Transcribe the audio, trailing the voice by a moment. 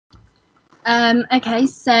Okay,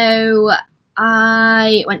 so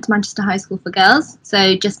I went to Manchester High School for Girls,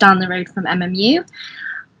 so just down the road from MMU.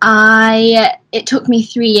 It took me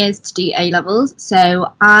 3 years to do A levels,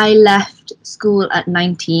 so I left school at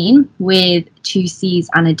 19 with 2 C's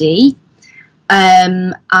and a D.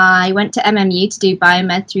 I went to MMU to do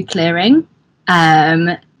biomed through clearing,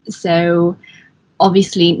 so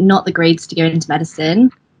obviously not the grades to go into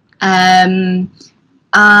medicine.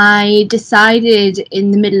 I decided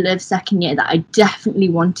in the middle of second year that I definitely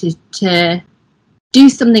wanted to do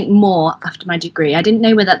something more after my degree. I didn't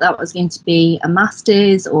know whether that was going to be a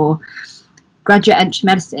master's or graduate entry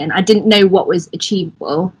medicine. I didn't know what was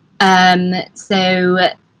achievable. So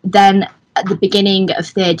then at the beginning of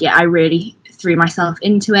third year, I really threw myself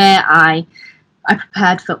into it. I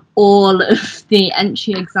prepared for all of the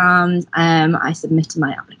entry exams. I submitted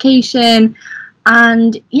my application.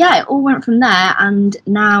 And yeah, it all went from there. And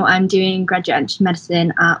now I'm doing graduate entry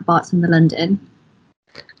medicine at Barts in London.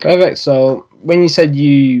 Perfect. So when you said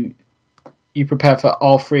you prepare for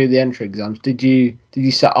all 3 of the entry exams, did you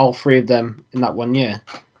set all 3 of them in that 1 year?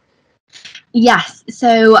 Yes.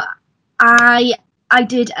 So I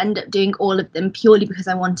did end up doing all of them purely because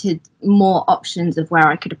I wanted more options of where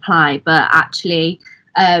I could apply. But actually,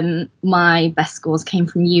 my best scores came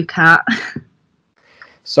from UCAT.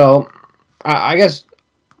 So I guess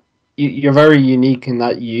you're very unique in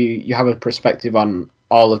that you have a perspective on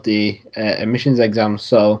all of the admissions exams.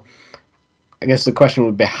 So I guess the question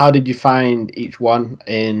would be, how did you find each one,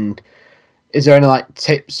 and is there any like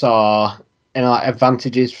tips or any like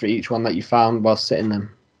advantages for each one that you found while sitting them?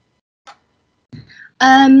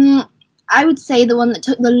 I would say the one that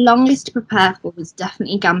took the longest to prepare for was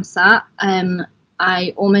definitely GAMSAT.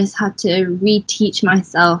 I almost had to reteach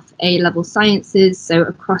myself A-level sciences, so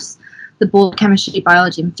across the board, chemistry,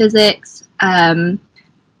 biology and physics.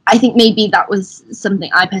 I think maybe that was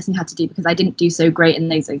something I personally had to do because I didn't do so great in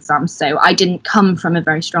those exams, so I didn't come from a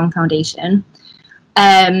very strong foundation.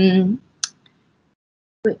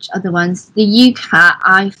 Which other ones? The UCAT,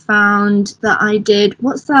 I found that I did,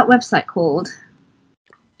 what's that website called?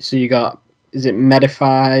 So you got, is it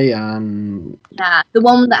Medify? And yeah, the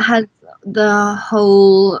one that has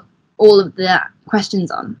all of the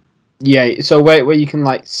questions on. Yeah, so where you can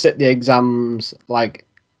like sit the exams like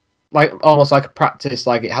almost like a practice,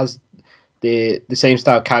 like it has the same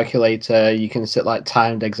style calculator. You can sit like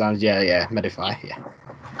timed exams. Yeah, Medify. Yeah.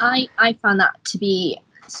 I found that to be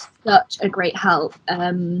such a great help.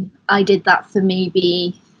 I did that for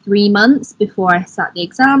maybe 3 months before I sat the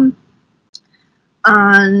exam.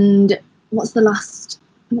 And what's the last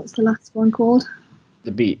one called?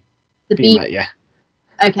 The BMAT, yeah.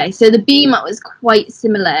 Okay, so the BMAT was quite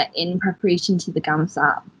similar in preparation to the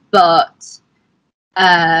GAMSAT, but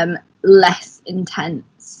less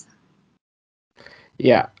intense.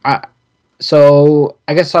 Yeah. So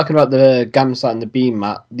I guess talking about the GAMSAT and the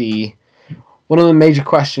BMAT, one of the major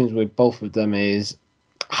questions with both of them is,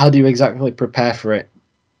 how do you exactly prepare for it?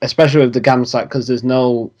 Especially with the GAMSAT, because there's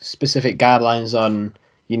no specific guidelines on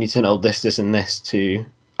you need to know this, this, and this to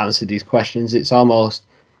answer these questions. It's almost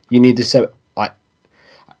you need to say, like,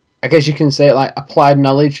 I guess you can say it like applied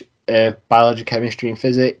knowledge, biology, chemistry, and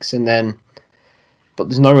physics, and then, but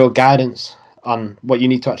there's no real guidance on what you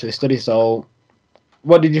need to actually study. So,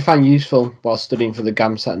 what did you find useful while studying for the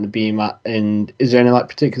GAMSAT and the BMAT? And is there any like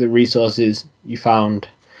particular resources you found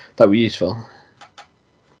that were useful?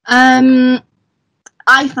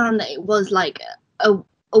 I found that it was like a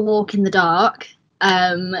walk in the dark.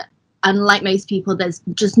 And like most people, there's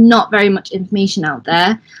just not very much information out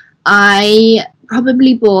there. I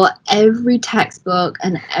probably bought every textbook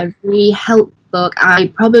and every help book.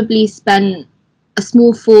 I probably spent a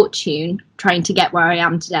small fortune trying to get where I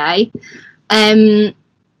am today. And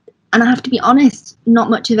I have to be honest, not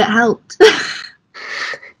much of it helped.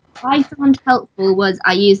 I found helpful was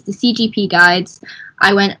I used the CGP guides.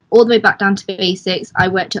 I went all the way back down to basics. I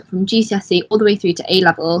worked up from GCSE all the way through to A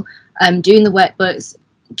level, doing the workbooks,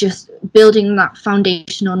 just building that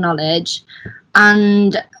foundational knowledge.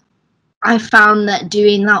 And I found that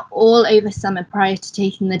doing that all over summer prior to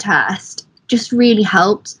taking the test just really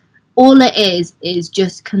helped. All it is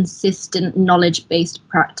just consistent knowledge-based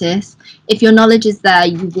practice. If your knowledge is there,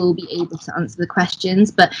 you will be able to answer the questions,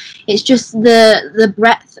 but it's just the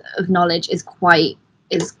breadth of knowledge is quite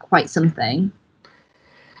something.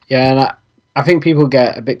 Yeah, and I think people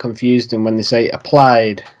get a bit confused, and when they say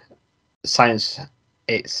applied science,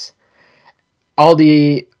 it's all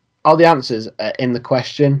the answers are in the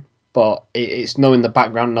question, but it's knowing the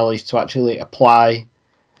background knowledge to actually apply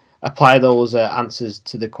those answers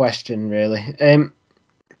to the question, really.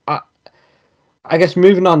 I guess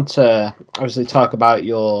moving on to obviously talk about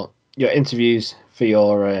your your interviews for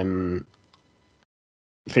your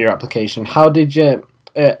application, how did you?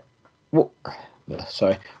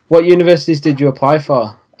 What universities did you apply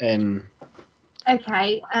for?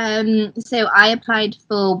 Okay, so I applied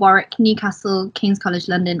for Warwick, Newcastle, King's College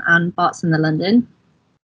London, and Barts in the London.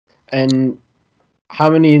 And how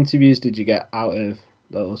many interviews did you get out of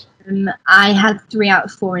those? I had 3 out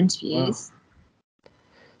of 4 interviews.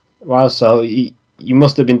 Wow, so you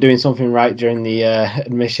must have been doing something right during the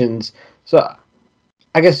admissions. So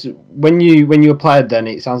I guess when you applied, then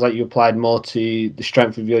it sounds like you applied more to the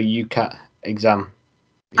strength of your UCAT exam.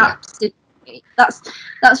 Yeah. Absolutely.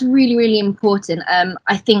 That's really, really important.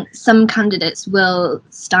 I think some candidates will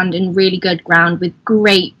stand in really good ground with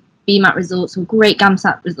great BMAT results or great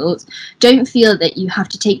GAMSAT results. Don't feel that you have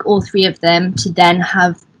to take all 3 of them to then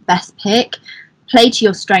have best pick. Play to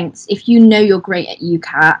your strengths. If you know you're great at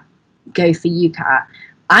UCAT, go for UCAT.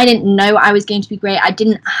 I didn't know I was going to be great. I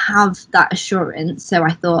didn't have that assurance, so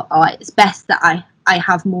I thought, it's best that I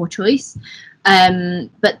have more choice.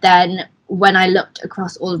 But then when I looked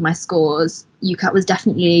across all of my scores, UCAT was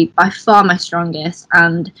definitely by far my strongest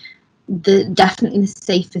and definitely the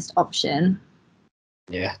safest option.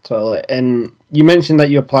 Yeah, totally. And you mentioned that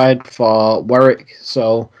you applied for Warwick.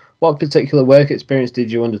 So what particular work experience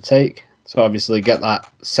did you undertake? So obviously get that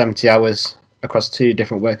 70 hours across 2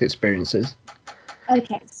 different work experiences.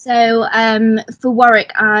 Okay, so for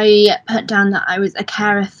Warwick, I put down that I was a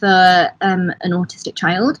carer for an autistic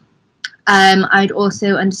child. I'd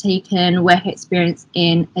also undertaken work experience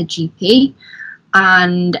in a GP,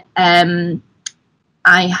 and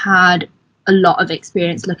I had a lot of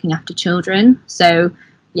experience looking after children. So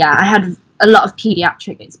yeah, I had a lot of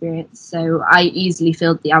pediatric experience, so I easily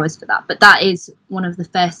filled the hours for that. But that is one of the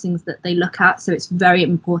first things that they look at, so it's very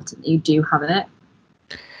important that you do have it.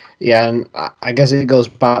 Yeah, and I guess it goes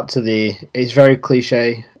back to it's very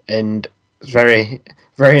cliche and it's very,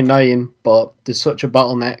 very annoying, but there's such a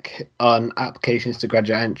bottleneck on applications to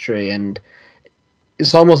graduate entry, and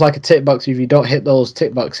it's almost like a tick box. If you don't hit those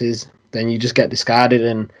tick boxes, then you just get discarded,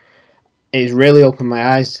 and it's really opened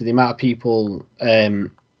my eyes to the amount of people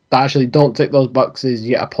that actually don't tick those boxes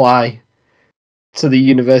yet apply to the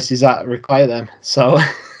universities that require them. So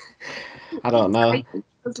I don't know.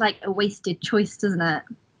 It's like a wasted choice, doesn't it?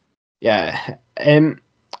 Yeah.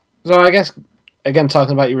 So I guess again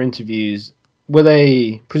talking about your interviews, were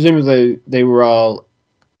they presumably they were all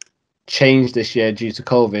changed this year due to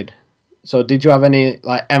COVID? So did you have any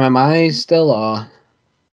like MMIs still or?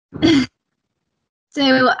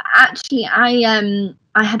 So actually, I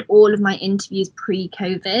had all of my interviews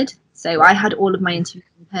pre-COVID. So I had all of my interviews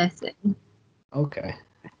in person. Okay.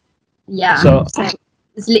 Yeah. So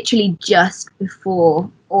it's literally just before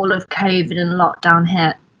all of COVID and lockdown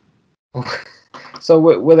hit. So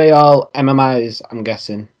were they all MMIs? I'm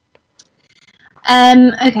guessing.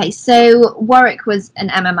 Okay, so Warwick was an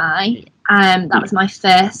MMI. That was my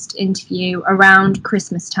first interview around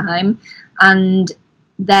Christmas time, and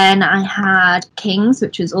then I had King's,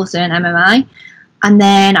 which was also an MMI, and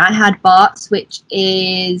then I had Barts, which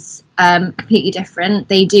is completely different.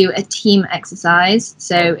 They do a team exercise,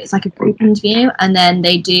 so it's like a group interview, and then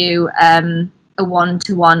they do a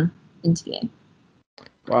 1-to-1 interview.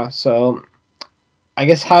 Wow. So I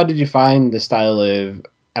guess how did you find the style of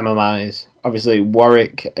MMIs? Obviously,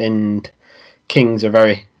 Warwick and King's are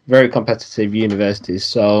very, very competitive universities.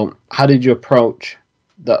 So how did you approach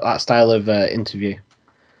that style of interview?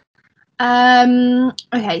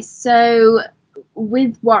 Okay, so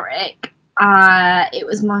with Warwick, it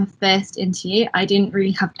was my first interview. I didn't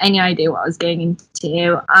really have any idea what I was going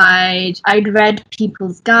into. I'd read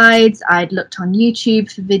people's guides. I'd looked on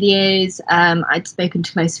YouTube for videos. I'd spoken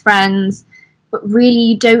to close friends, but really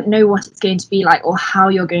you don't know what it's going to be like or how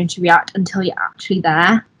you're going to react until you're actually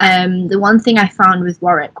there. The one thing I found with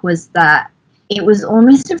Warwick was that it was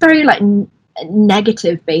almost a very like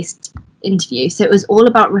negative based interview. So it was all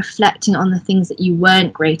about reflecting on the things that you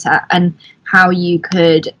weren't great at and how you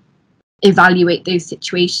could evaluate those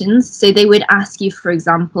situations. So they would ask you, for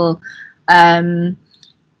example,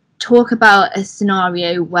 talk about a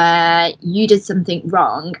scenario where you did something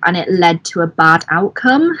wrong and it led to a bad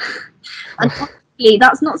outcome. And obviously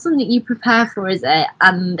that's not something you prepare for, is it?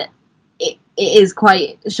 And it is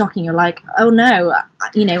quite shocking. You're like, oh no,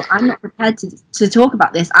 I'm not prepared to talk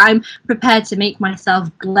about this. I'm prepared to make myself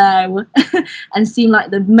glow and seem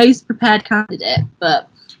like the most prepared candidate, but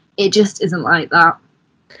it just isn't like that.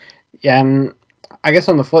 Yeah, and I guess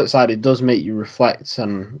on the flip side, it does make you reflect,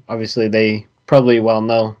 and obviously they probably well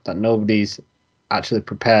know that nobody's actually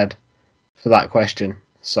prepared for that question.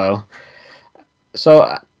 So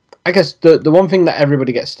I guess the one thing that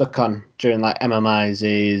everybody gets stuck on during like MMIs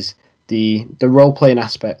is the role playing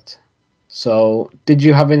aspect. So, did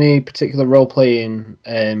you have any particular role playing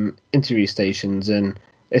interview stations, and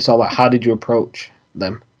it's all like how did you approach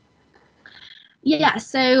them? Yeah,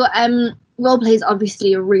 so roleplay is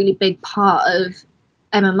obviously a really big part of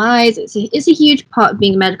MMIs. It's a huge part of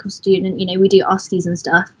being a medical student. You know, we do OSCEs and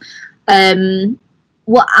stuff.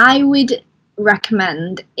 What I would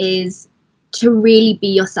recommend is to really be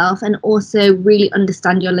yourself and also really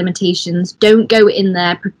understand your limitations. Don't go in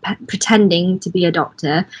there pretending to be a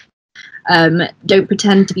doctor. Don't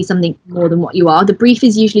pretend to be something more than what you are. The brief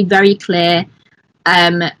is usually very clear.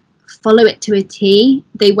 Follow it to a T.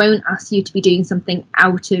 They won't ask you to be doing something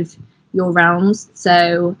out of your realms.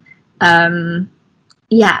 So,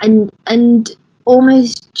 yeah, and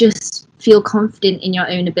almost just feel confident in your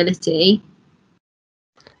own ability.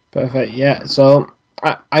 Perfect. Yeah. So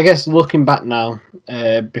I guess looking back now,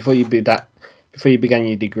 before you began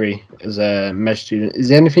your degree as a med student, is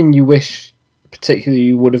there anything you wish particularly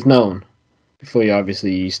you would have known before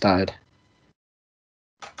you started?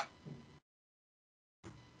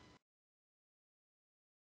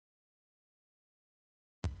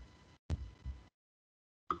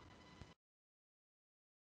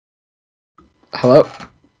 Hello.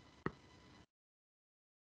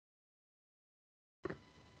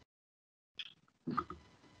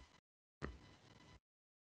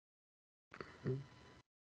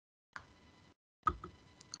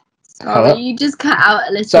 Sorry, Hello? you just cut out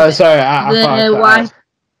a little bit. Sorry, I thought I cut out.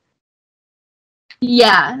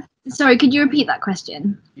 Yeah. Sorry, could you repeat that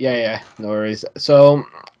question? Yeah, no worries. So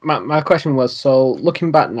my question was, so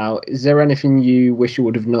looking back now, is there anything you wish you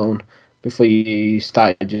would have known before you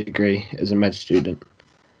started your degree as a med student?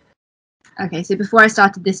 Okay, so before I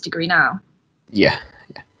started this degree now. Yeah.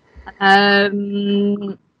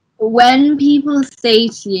 When people say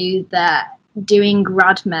to you that doing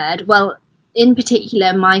grad med, well, in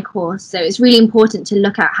particular my course, so it's really important to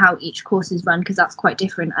look at how each course is run because that's quite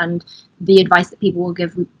different, and the advice that people will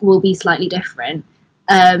give will be slightly different.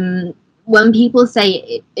 When people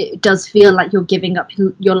say it does feel like you're giving up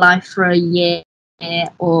your life for a year,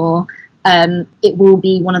 or it will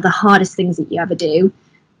be one of the hardest things that you ever do,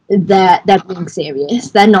 they're being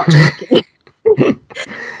serious. They're not joking.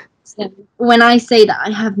 So when I say that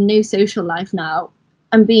I have no social life now,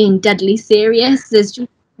 I'm being deadly serious. There's just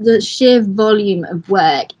the sheer volume of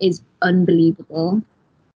work is unbelievable.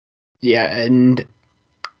 Yeah, and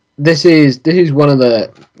this is one of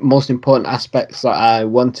the most important aspects that I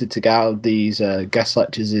wanted to get out of these guest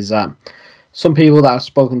lectures, is that some people that I've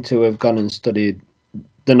spoken to have gone and studied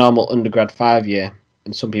the normal undergrad 5 year,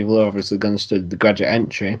 and some people have obviously gone and studied the graduate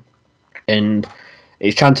entry, and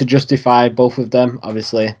it's trying to justify both of them.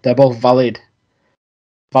 Obviously, they're both valid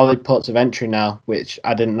ports of entry now, which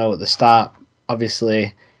I didn't know at the start.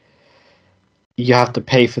 Obviously, you have to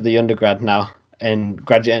pay for the undergrad now, and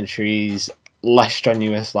graduate entry is less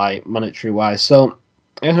strenuous, like monetary wise. So,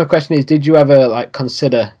 my question is, did you ever like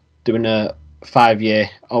consider doing a 5 year,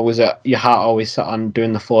 or was it your heart always set on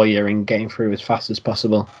doing the 4 year and getting through as fast as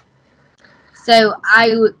possible? So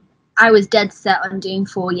I was dead set on doing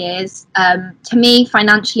 4 years. To me,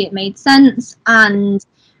 financially, it made sense, and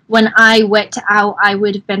when I worked it out, I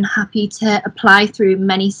would have been happy to apply through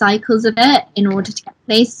many cycles of it in order to get a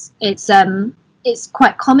place. It's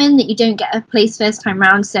quite common that you don't get a place first time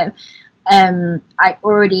round, so I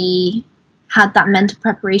already had that mental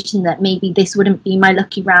preparation that maybe this wouldn't be my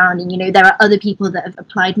lucky round, and you know there are other people that have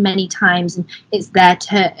applied many times and it's their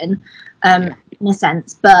turn, in a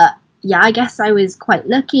sense. But yeah, I guess I was quite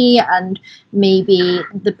lucky, and maybe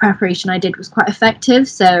the preparation I did was quite effective,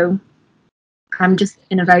 so I'm just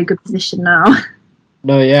in a very good position now.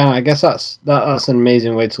 No, yeah, I guess that's an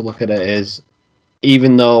amazing way to look at it. Is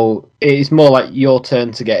even though it's more like your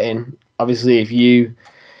turn to get in, obviously, if you're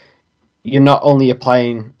not only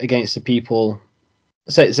applying against the people,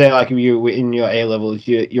 say like if you were in your A levels,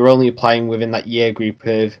 you're only applying within that year group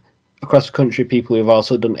of across the country people who've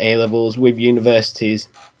also done A levels with universities.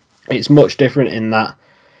 It's much different in that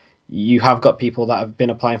you have got people that have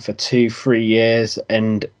been applying for 2-3 years,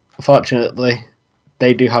 and fortunately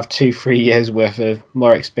they do have 2-3 years worth of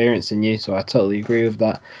more experience than you, so I totally agree with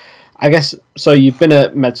that. I guess so. You've been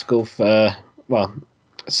at med school for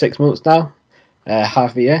 6 months now,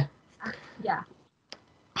 half a year. Yeah.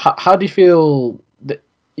 How do you feel that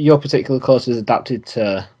your particular course is adapted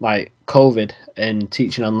to like COVID and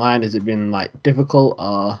teaching online? Has it been like difficult,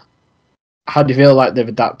 or how do you feel like they've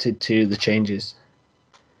adapted to the changes?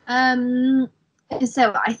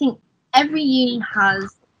 So I think every uni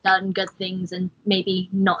has done good things and maybe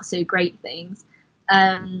not so great things.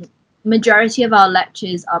 Majority of our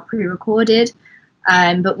lectures are pre-recorded,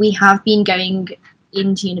 but we have been going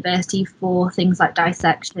into university for things like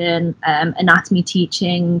dissection, anatomy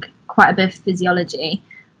teaching, quite a bit of physiology,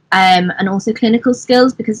 and also clinical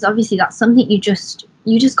skills, because obviously that's something you just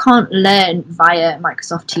can't learn via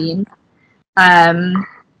Microsoft Teams.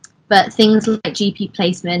 But things like GP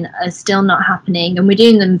placement are still not happening, and we're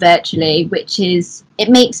doing them virtually, it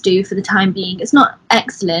makes do for the time being. It's not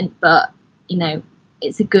excellent, but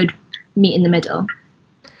it's a good meet in the middle.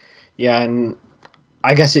 Yeah, and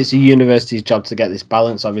I guess it's a university's job to get this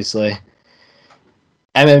balance, obviously.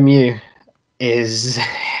 MMU is...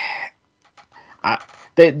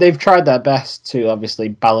 they've tried their best to obviously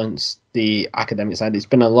balance the academic side. It's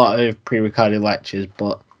been a lot of pre-recorded lectures,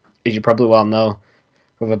 but as you probably well know,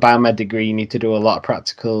 with a biomed degree, you need to do a lot of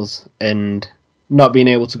practicals, and not being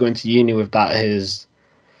able to go into uni with that has,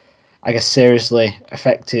 I guess, seriously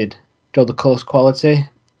affected the course quality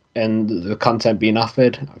and the content being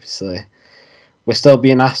offered. Obviously, we're still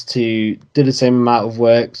being asked to do the same amount of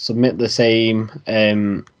work, submit the same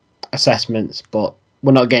assessments, but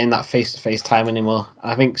we're not getting that face-to-face time anymore.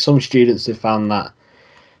 I think some students have found that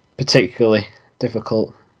particularly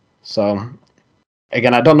difficult. So,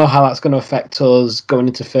 again, I don't know how that's going to affect us going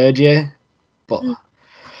into third year, but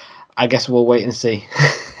I guess we'll wait and see.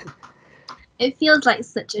 It feels like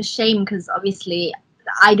such a shame, because obviously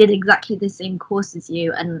I did exactly the same course as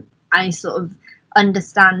you, and I sort of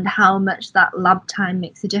understand how much that lab time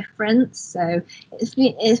makes a difference. So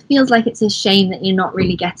it feels like it's a shame that you're not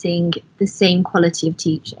really getting the same quality of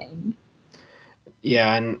teaching.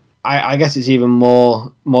 Yeah, and I guess it's even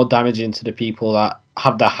more damaging to the people that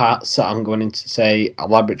have their heart set on going into, say, a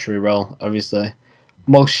laboratory role. Obviously,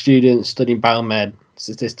 most students studying biomed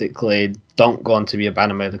statistically don't go on to be a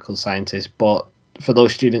biomedical scientist, but for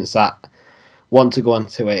those students that want to go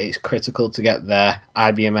into it, it's critical to get their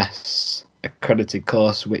IBMS accredited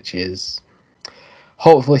course, which is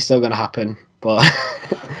hopefully still going to happen. But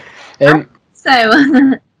yeah.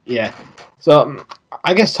 So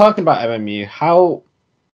I guess talking about MMU, how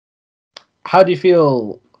do you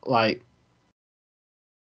feel like?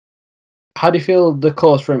 How do you feel the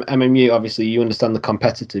course from MMU? Obviously, you understand the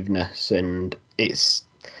competitiveness, and it's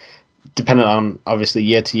dependent on obviously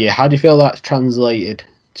year to year. How do you feel that's translated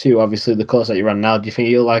to obviously the course that you're on now? Do you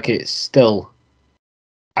feel like it's still,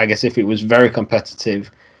 I guess, if it was very competitive,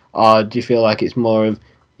 or do you feel like it's more of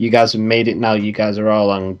you guys have made it now, you guys are all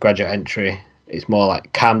on graduate entry, it's more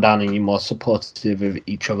like calm down and you're more supportive of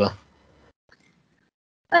each other?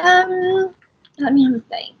 Let me have a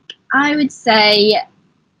think. I would say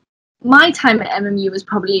my time at MMU was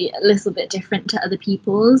probably a little bit different to other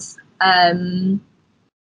people's, in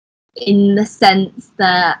the sense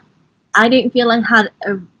that I don't feel I had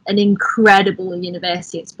an incredible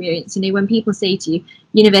university experience. When people say to you,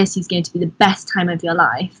 university is going to be the best time of your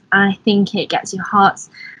life, I think it gets your hearts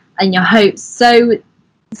and your hopes so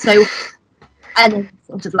and then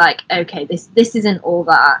sort of like, okay, this isn't all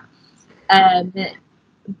that.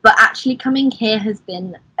 But actually coming here has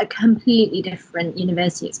been a completely different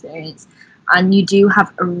university experience, and you do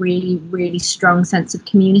have a really, really strong sense of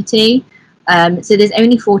community. So there's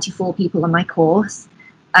only 44 people on my course.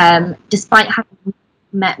 Despite having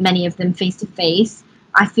met many of them face to face,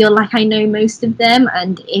 I feel like I know most of them,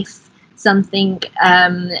 and if something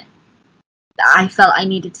I felt I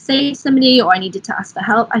needed to say to somebody or I needed to ask for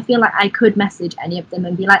help, I feel like I could message any of them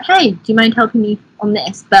and be like, hey, do you mind helping me on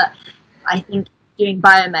this? But I think doing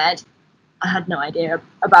biomed, I had no idea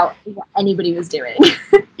about what anybody was doing.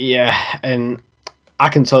 Yeah, and I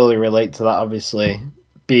can totally relate to that. Obviously,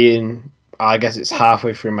 being, I guess it's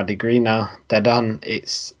halfway through my degree now, dead on.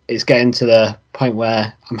 It's getting to the point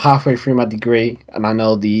where I'm halfway through my degree, and I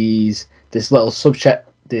know this little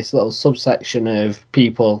subsection of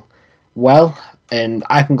people well, and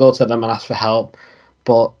I can go to them and ask for help.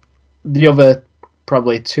 But the other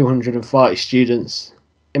probably 240 students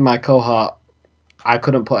in my cohort, I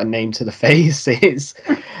couldn't put a name to the face.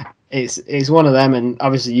 It's one of them, and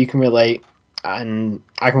obviously you can relate, and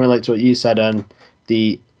I can relate to what you said. And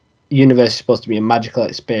the university is supposed to be a magical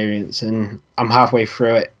experience, and I'm halfway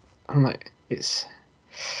through it. I'm like, it's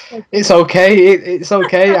okay. It's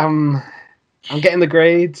okay. I'm getting the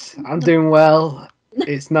grades. I'm doing well.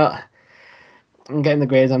 I'm getting the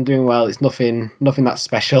grades. I'm doing well. It's nothing that's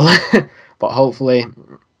special. But hopefully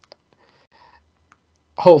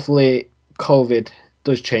COVID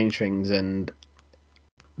does change things, and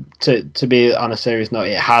to be on a serious note,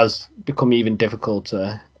 it has become even difficult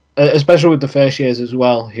to, especially with the first years as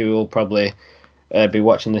well, who will probably be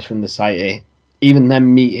watching this from the site. Even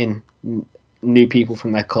them meeting new people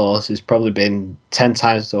from their course has probably been 10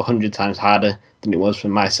 times to 100 times harder than it was for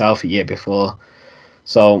myself a year before.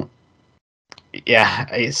 So yeah,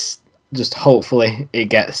 just hopefully it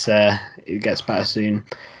gets better soon.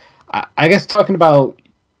 I guess talking about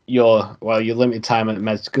your limited time at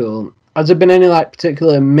med school, has there been any like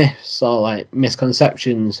particular myths or like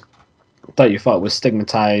misconceptions that you thought was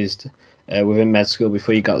stigmatized within med school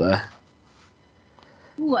before you got there?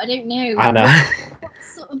 Oh, I don't know. I know. What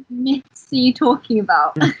sort of myths are you talking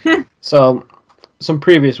about? So some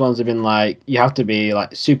previous ones have been like you have to be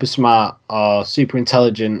like super smart or super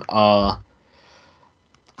intelligent, or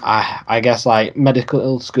I guess like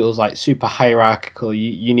medical schools like super hierarchical.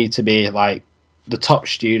 You need to be like the top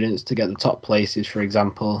students to get the top places, for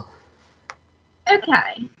example.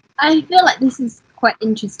 Okay, I feel like this is quite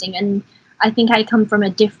interesting, and I think I come from a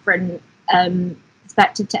different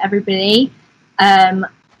perspective to everybody. I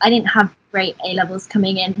didn't have great A levels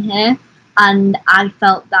coming in here, and I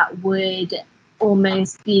felt that would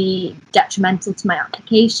almost be detrimental to my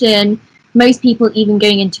application. Most people, even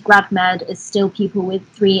going into grad med, are still people with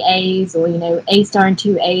 3 A's or A star and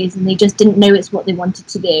 2 A's, and they just didn't know it's what they wanted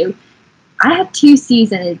to do. I had 2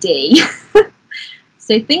 C's and a D.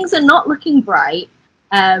 So things are not looking bright.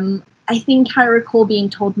 I think I recall being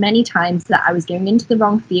told many times that I was going into the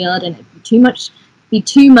wrong field and it'd be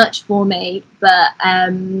too much for me. But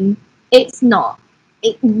it's not.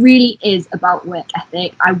 It really is about work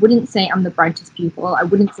ethic. I wouldn't say I'm the brightest pupil. I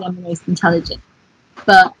wouldn't say I'm the most intelligent.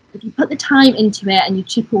 But if you put the time into it and you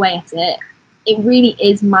chip away at it, it really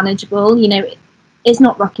is manageable. It's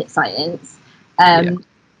not rocket science.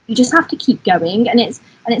 You just have to keep going, and it's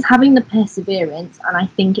having the perseverance, and I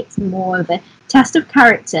think it's more of a test of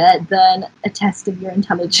character than a test of your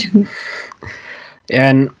intelligence. Yeah,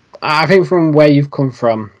 and I think from where you've come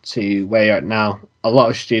from to where you're at now, a lot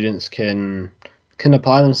of students can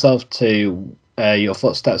apply themselves to your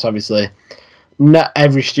footsteps. Obviously, not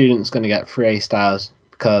every student's going to get 3 A stars,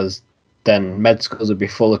 because then med schools would be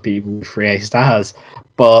full of people with 3 A stars.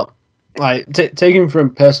 But like taking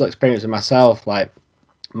from personal experience with myself, like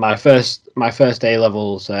my first A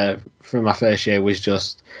levels from my first year was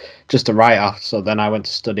just a write off. So then I went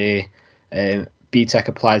to study BTech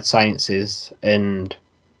Applied Sciences, and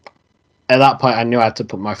at that point I knew I had to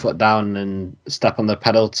put my foot down and step on the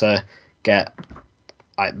pedal to get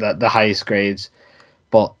like the highest grades.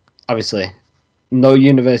 But obviously, no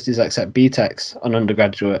universities accept BTECs on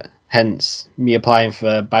undergraduate. Hence, me applying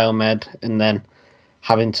for biomed and then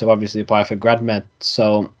having to obviously apply for grad med.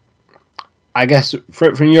 So I guess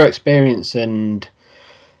from your experience and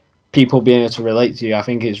people being able to relate to you, I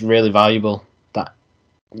think it's really valuable that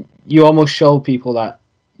you almost show people that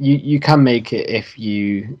you can make it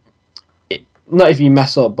not if you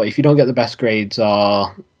mess up, but if you don't get the best grades,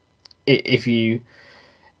 or if you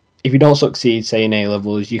don't succeed, say in A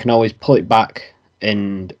levels, you can always pull it back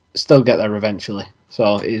and still get there eventually.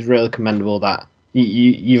 So it's really commendable that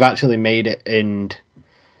you've actually made it, and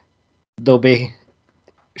there'll be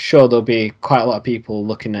quite a lot of people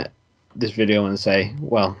looking at this video and say,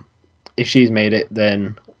 well, if she's made it,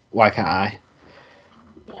 then why can't I?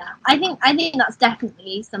 Yeah, I think that's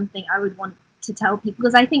definitely something I would want to tell people,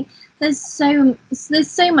 because I think there's so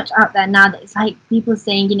much out there now that it's like people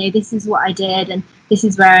saying, this is what I did and this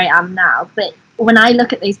is where I am now. But when I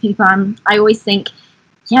look at those people, I always think,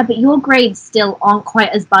 yeah, but your grades still aren't quite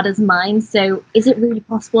as bad as mine. So is it really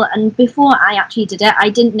possible? And before I actually did it, I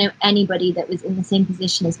didn't know anybody that was in the same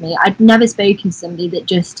position as me. I'd never spoken to somebody that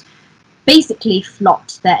just basically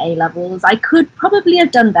flopped their A levels. I could probably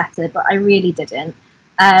have done better, but I really didn't.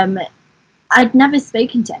 I'd never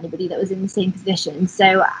spoken to anybody that was in the same position.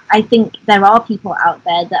 So I think there are people out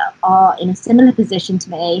there that are in a similar position to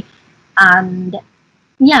me, and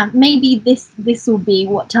yeah, maybe this will be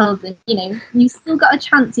what tells them, you still got a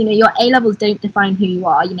chance. Your A levels don't define who you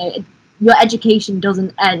are. Your education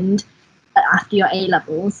doesn't end after your A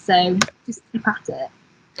levels, so just keep at it.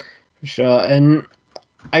 For sure. And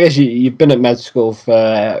I guess you've been at med school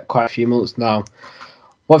for quite a few months now.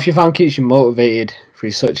 What have you found keeps you motivated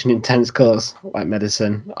through such an intense course like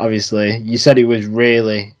medicine? Obviously, you said it was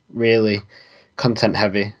really, really content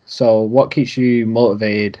heavy. So what keeps you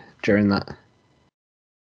motivated during that?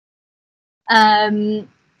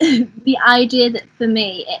 The idea that for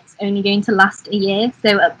me it's only going to last a year.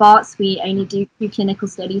 So at Barts we only do 2 clinical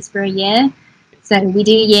studies for a year. So we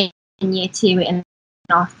do year 2 in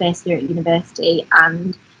our first year at university,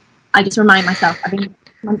 and I just remind myself I've only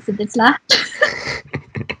 6 months of this left.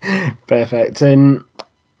 Perfect. And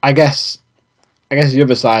I guess the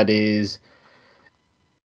other side is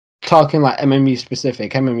talking like MMU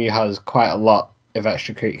specific. MMU has quite a lot of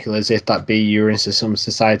extracurriculars, if that be you're into some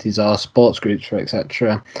societies or sports groups,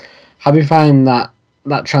 etc. How do you find that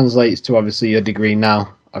translates to obviously your degree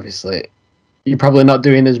now? Obviously, you're probably not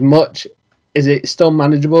doing as much is it still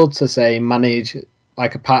manageable to say manage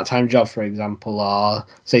like a part-time job, for example, or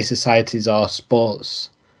say societies or sports?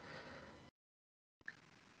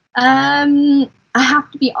 I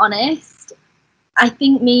have to be honest. I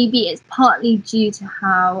think maybe it's partly due to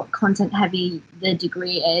how content heavy the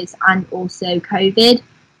degree is, and also COVID.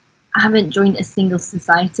 I haven't joined a single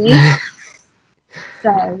society,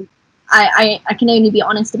 so I can only be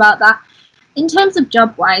honest about that. In terms of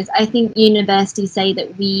job wise, I think universities say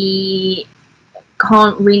that we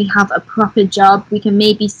can't really have a proper job. We can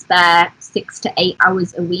maybe spare 6 to 8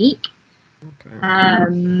 hours a week.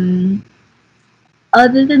 Okay.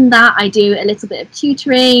 Other than that, I do a little bit of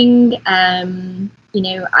tutoring.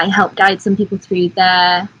 I help guide some people through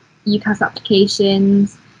their UCAS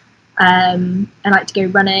applications. I like to go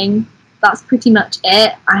running. That's pretty much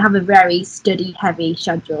it. I have a very study-heavy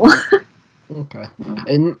schedule. Okay.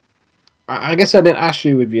 And I guess I didn't ask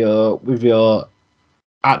you with your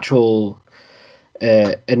actual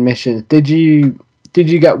admissions. Did you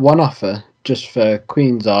get one offer just for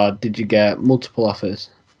Queen's, or did you get multiple offers?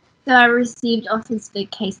 So I received offers for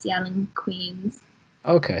KCL and Queen's.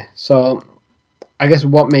 Okay, so I guess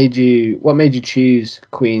what made you choose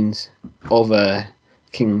Queen's over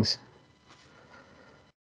King's?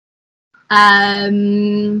 I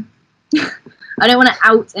don't want to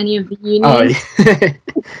out any of the unis. Oh,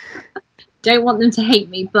 Don't want them to hate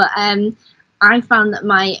me, but I found that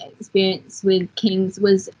my experience with King's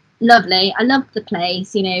was lovely. I loved the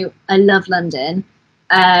place. I love London.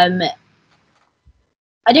 I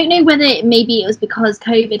don't know whether maybe it was because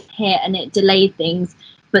COVID hit and it delayed things,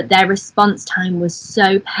 but their response time was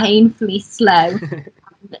so painfully slow.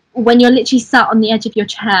 When you're literally sat on the edge of your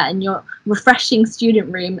chair in your refreshing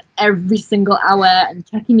student room every single hour and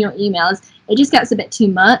checking your emails, it just gets a bit too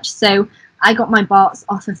much. So I got my Barts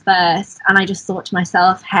offer first, and I just thought to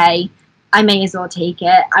myself, hey, I may as well take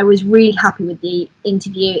it. I was really happy with the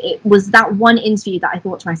interview. It was that one interview that I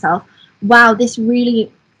thought to myself, wow, this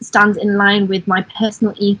really stands in line with my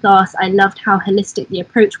personal ethos. I loved how holistic the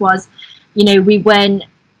approach was. We weren't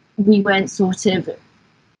sort of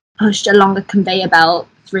pushed along a conveyor belt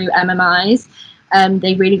through MMIs.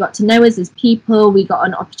 They really got to know us as people. We got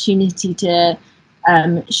an opportunity to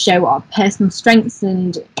show our personal strengths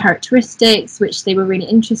and characteristics, which they were really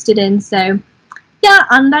interested in. So yeah,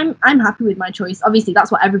 and I'm happy with my choice. Obviously,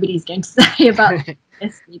 that's what everybody's going to say about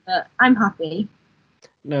this, but I'm happy.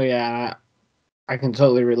 No, yeah, I can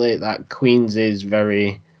totally relate that Queen's is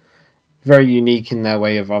very, very unique in their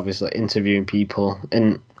way of obviously interviewing people,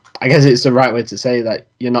 and I guess it's the right way to say that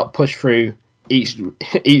you're not pushed through each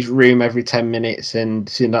room every 10 minutes and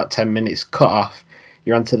seeing that 10 minutes cut off,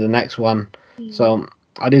 you're on to the next one. So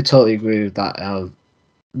I do totally agree with that.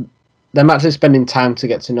 Them actually spending time to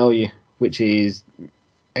get to know you, which is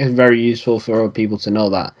very useful for other people to know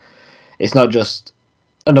that it's not just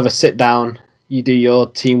another sit down, you do your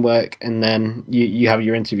teamwork, and then you have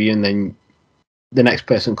your interview, and then the next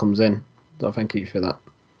person comes in. So thank you for that.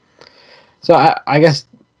 So I guess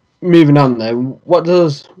moving on there, what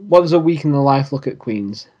does a week in the life look at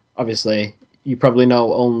Queen's? Obviously, you probably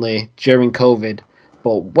know only during COVID,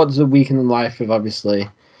 but what does a week in the life of obviously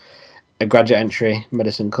a graduate entry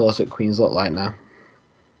medicine course at Queen's look like now?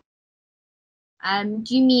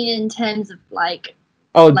 Do you mean in terms of like?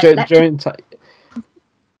 Oh, during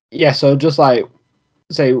yeah. So just like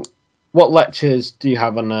say, what lectures do you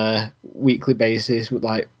have on a weekly basis? With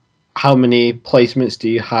like, how many placements do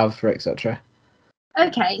you have for etc.?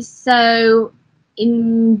 Okay, so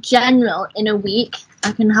in general, in a week,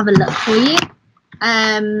 I can have a look for you.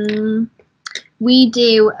 We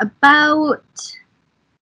do about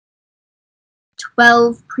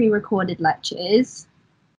 12 pre-recorded lectures.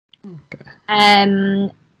 Okay.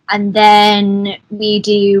 And then we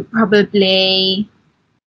do probably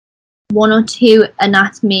 1 or 2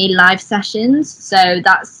 anatomy live sessions. So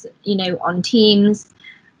that's, on Teams.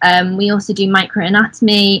 We also do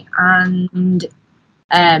microanatomy, and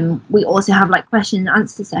we also have like question and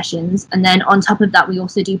answer sessions. And then on top of that, we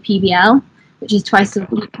also do PBL, which is twice a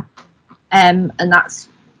week. And that's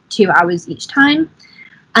 2 hours each time.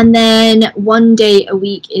 And then 1 day a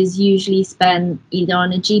week is usually spent either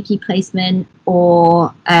on a GP placement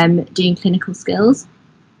or doing clinical skills.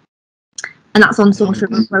 And that's on sort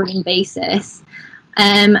of a rolling basis.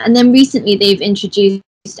 And then recently they've introduced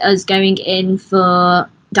us going in for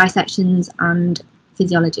dissections and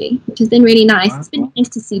physiology, which has been really nice. Wow. It's been nice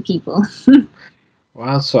to see people.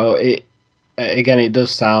 Wow, so it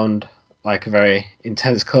does sound like a very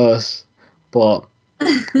intense course, but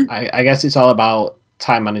I guess it's all about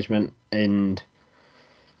time management and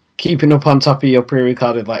keeping up on top of your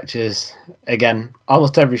pre-recorded lectures. Again,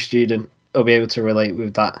 almost every student will be able to relate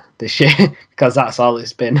with that this year because that's all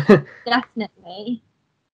it's been. Definitely.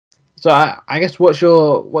 So I guess what's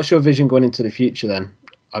your vision going into the future then?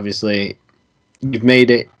 Obviously, you've made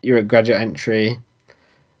it. You're at graduate entry.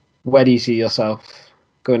 Where do you see yourself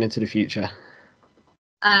going into the future?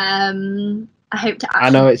 I hope to actually. I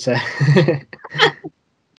know it's a.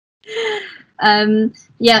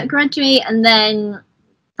 Yeah, graduate and then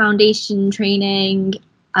foundation training,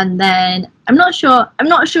 and then I'm not sure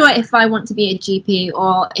if I want to be a GP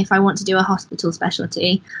or if I want to do a hospital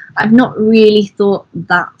specialty. I've not really thought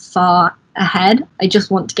that far ahead. I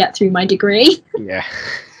just want to get through my degree. Yeah.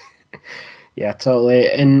 Yeah,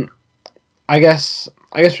 totally. And I guess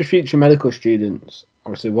for future medical students,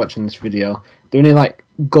 obviously watching this video, the only like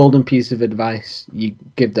golden piece of advice you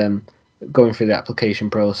give them going through the application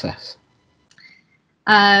process?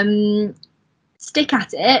 Stick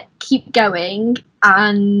at it, keep going,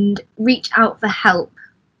 and reach out for help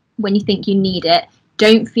when you think you need it.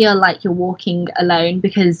 Don't feel like you're walking alone,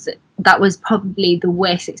 because that was probably the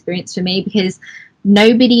worst experience for me, because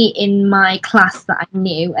nobody in my class that I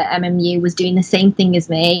knew at MMU was doing the same thing as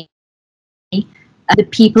me. The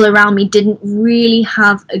people around me didn't really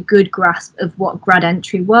have a good grasp of what grad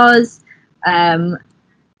entry was.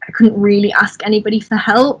 I couldn't really ask anybody for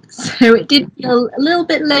help, so it did feel a little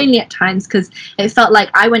bit lonely at times, because it felt like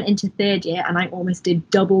I went into third year and I almost did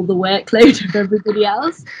double the workload of everybody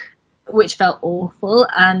else, which felt awful.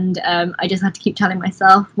 And I just had to keep telling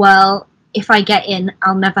myself, well, if I get in,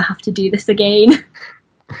 I'll never have to do this again.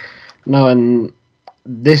 No, and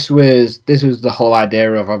this was the whole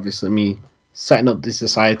idea of obviously me setting up this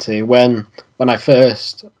society. When I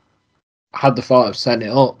first had the thought of setting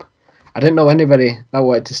it up, I didn't know anybody that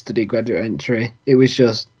wanted to study graduate entry. It was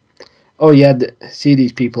just, oh yeah, see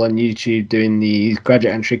these people on YouTube doing these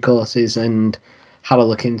graduate entry courses and have a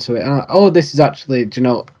look into it. And oh, this is actually,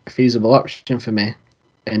 a feasible option for me.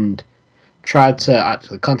 And tried to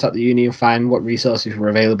actually contact the uni and find what resources were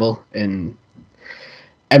available. And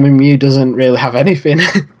MMU doesn't really have anything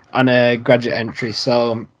on a graduate entry.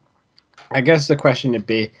 So I guess the question would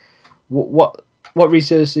be, what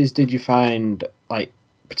resources did you find like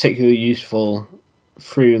particularly useful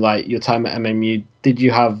through like your time at MMU?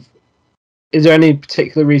 Is there any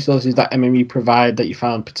particular resources that MMU provide that you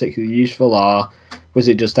found particularly useful, or was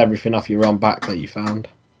it just everything off your own back that you found?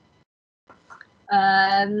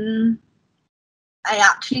 I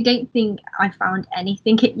actually don't think I found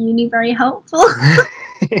anything at uni very helpful.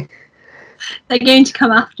 They're going to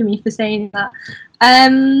come after me for saying that.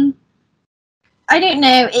 I don't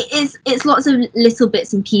know. It's lots of little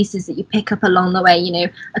bits and pieces that you pick up along the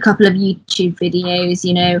way. A couple of YouTube videos.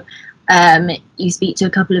 You speak to a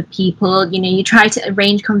couple of people. You try to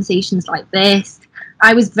arrange conversations like this.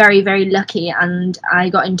 I was very, very lucky, and I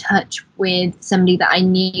got in touch with somebody that I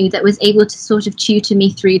knew that was able to sort of tutor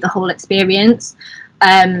me through the whole experience.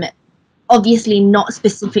 Obviously not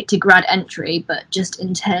specific to grad entry, but just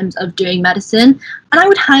in terms of doing medicine. And I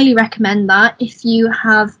would highly recommend that. If you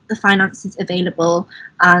have the finances available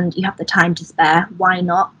and you have the time to spare, why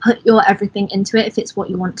not put your everything into it if it's what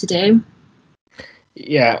you want to do?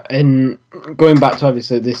 Yeah, and going back to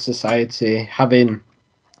obviously this society,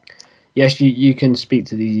 yes, you can speak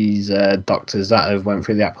to these doctors that have went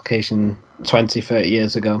through the application 20, 30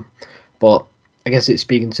 years ago, but I guess it's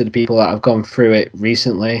speaking to the people that have gone through it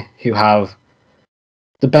recently, who have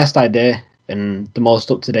the best idea and the most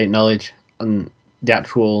up-to-date knowledge on the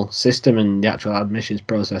actual system and the actual admissions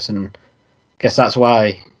process. And I guess that's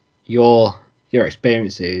why your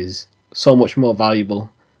experience is so much more valuable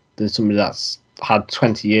than somebody that's had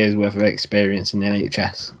 20 years worth of experience in the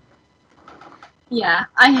NHS. Yeah,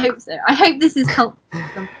 I hope so. I hope this is helpful.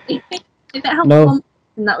 If it helps one,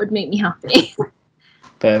 then that would make me happy.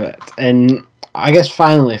 Perfect. And I guess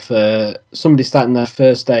finally, for somebody starting their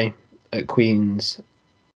first day at Queen's,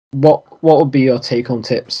 what would be your take-home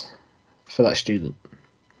tips for that student?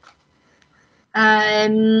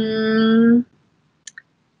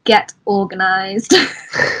 Get organised.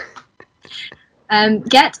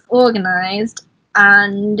 Get organised,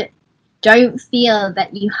 and don't feel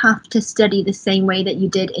that you have to study the same way that you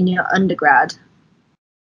did in your undergrad.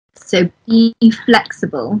 So be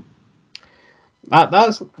flexible.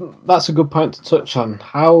 That's a good point to touch on.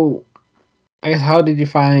 How did you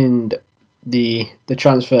find the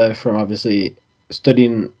transfer from obviously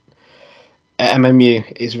studying at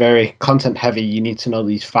MMU is very content heavy. You need to know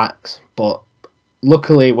these facts, but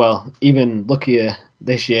luckily, even luckier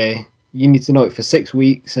this year, you need to know it for 6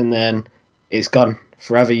 weeks and then it's gone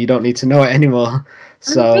forever. You don't need to know it anymore.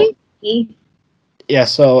 So yeah,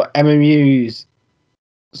 so MMU's,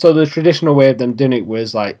 so the traditional way of them doing it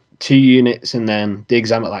was like 2 units and then the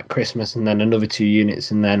exam at like Christmas and then another 2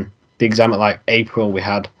 units and then the exam at like April we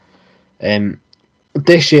had.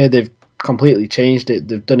 This year they've completely changed it.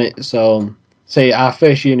 They've done it so, say our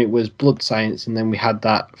first unit was blood science and then we had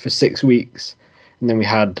that for 6 weeks and then we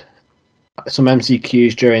had some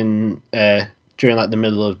MCQs during like the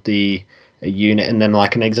middle of the unit and then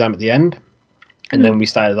like an exam at the end. And then we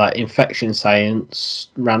started like infection science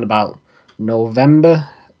around about November,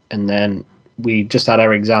 and then we just had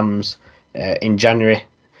our exams in January,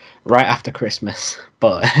 right after Christmas.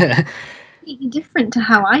 But different to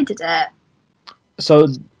how I did it. So,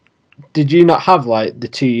 did you not have like the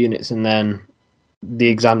 2 units and then the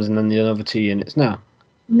exams and then the other 2 units? No.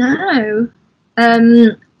 No.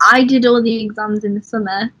 I did all the exams in the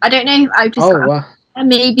summer. I don't know. I just wow.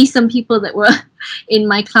 Maybe some people that were in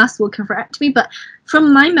my class will correct me, but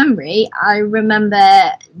from my memory, I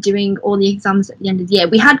remember doing all the exams at the end of the year.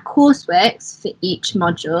 We had courseworks for each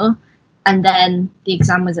module, and then the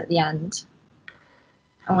exam was at the end.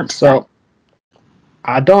 I want to say.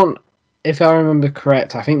 I don't, if I remember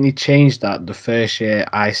correct, I think they changed that the first year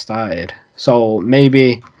I started. So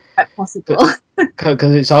maybe quite possible.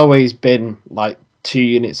 Because it's always been like 2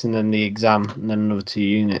 units and then the exam and then another 2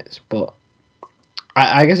 units. But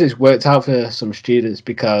I guess it's worked out for some students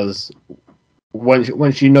because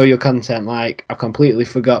once you know your content, like I completely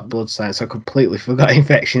forgot blood science, I completely forgot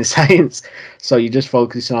infection science. So you just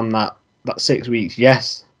focus on that 6 weeks.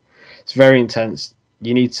 Yes, it's very intense.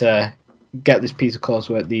 You need to get this piece of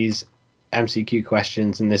coursework, these MCQ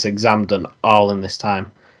questions and this exam done all in this time.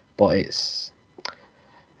 But it's,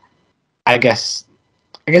 I guess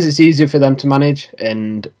it's easier for them to manage,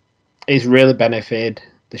 and it's really benefited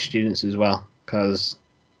the students as well because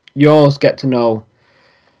you always get to know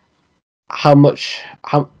how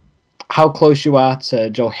close you are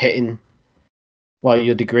to hitting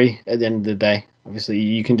your degree at the end of the day. Obviously,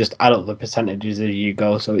 you can just add up the percentages as you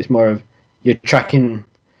go, so it's more of you're tracking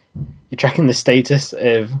the status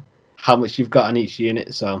of how much you've got on each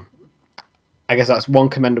unit. So I guess that's one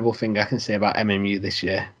commendable thing I can say about MMU this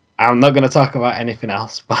year. I'm not going to talk about anything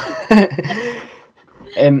else, but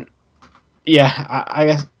yeah, I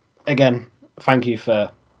guess again, thank you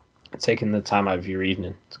for taking the time out of your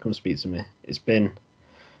evening to come speak to me. It's been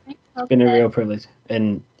a real privilege,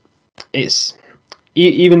 and it's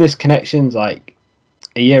even this connections like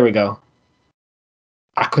a year ago.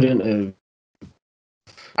 I couldn't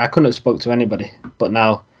have spoke to anybody, but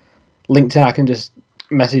now LinkedIn, I can just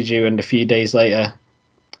message you, and a few days later,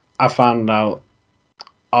 I found out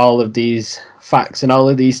all of these facts and all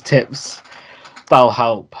of these tips that'll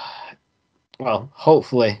help. Well,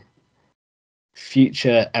 hopefully,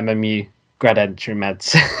 future MMU grad entry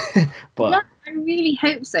meds. But yeah, I really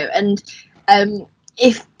hope so. And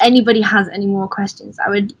if anybody has any more questions, I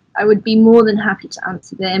would be more than happy to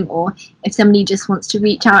answer them. Or if somebody just wants to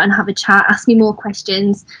reach out and have a chat, ask me more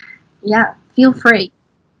questions, yeah, feel free.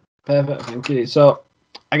 Perfect, thank you. So,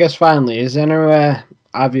 I guess finally, is there anywhere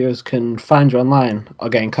our viewers can find you online or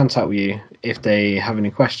get in contact with you if they have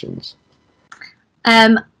any questions?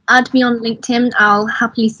 Add me on LinkedIn. I'll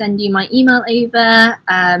happily send you my email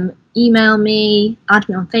over. Email me, add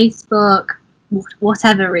me on Facebook,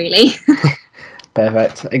 whatever really.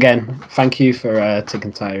 Perfect. Again, thank you for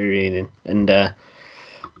taking time to reading, and I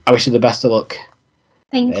wish you the best of luck.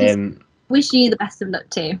 Thank you. Wish you the best of luck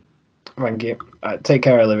too. Thank you. Take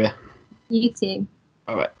care, Olivia. You too.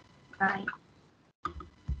 All right. Bye.